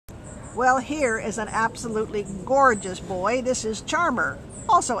Well, here is an absolutely gorgeous boy. This is Charmer,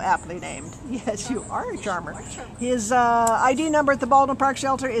 also aptly named. Yes, you are a Charmer. His ID number at the Baldwin Park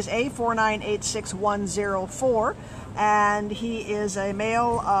Shelter is A4986104, and he is a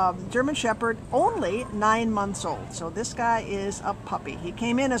male German Shepherd, only 9 months old. So this guy is a puppy. He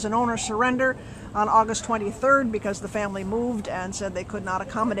came in as an owner surrender on August 23rd because the family moved and said they could not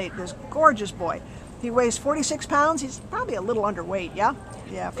accommodate this gorgeous boy. He weighs 46 pounds. He's probably a little underweight, yeah?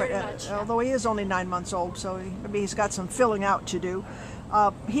 Yeah, although he is only 9 months old, so maybe he's got some filling out to do.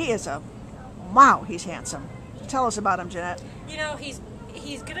 He is wow, he's handsome. Tell us about him, Jeanette. You know, he's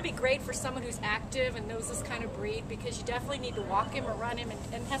going to be great for someone who's active and knows this kind of breed, because you definitely need to walk him or run him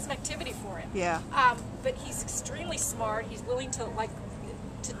and have some activity for him. Yeah. But he's extremely smart. He's willing to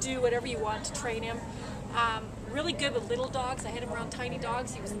do whatever you want to train him. Really good with little dogs. I had him around tiny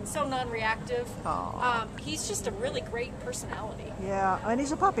dogs. He was so non-reactive. He's just a really great personality. Yeah, and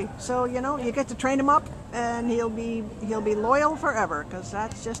he's a puppy, so you know you get to train him up, and he'll be loyal forever, because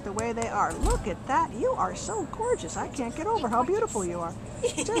that's just the way they are. Look at that! You are so gorgeous. I can't get over how beautiful you are.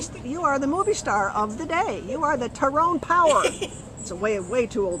 You are the movie star of the day. You are the Tyrone Power. It's a way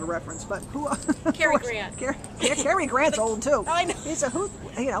too old a reference, but who? Cary Grant. Cary Grant's old too. I know. He's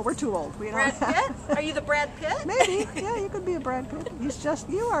we're too old. We Brad Pitt? Are you the Brad Pitt? Maybe. Yeah, you could be a Brad Pitt.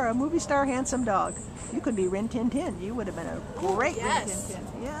 You are a movie star, handsome dog. You could be Rin Tin Tin. You would have been a great Rin Tin Tin.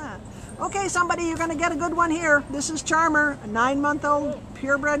 Yeah. Okay, somebody, you're going to get a good one here. This is Charmer, a 9-month-old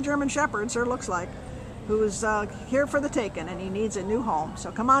purebred German Shepherd, sir, looks like, who's here for the taking, and he needs a new home.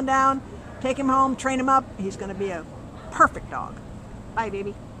 So come on down, take him home, train him up. He's going to be a perfect dog. Bye,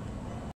 baby.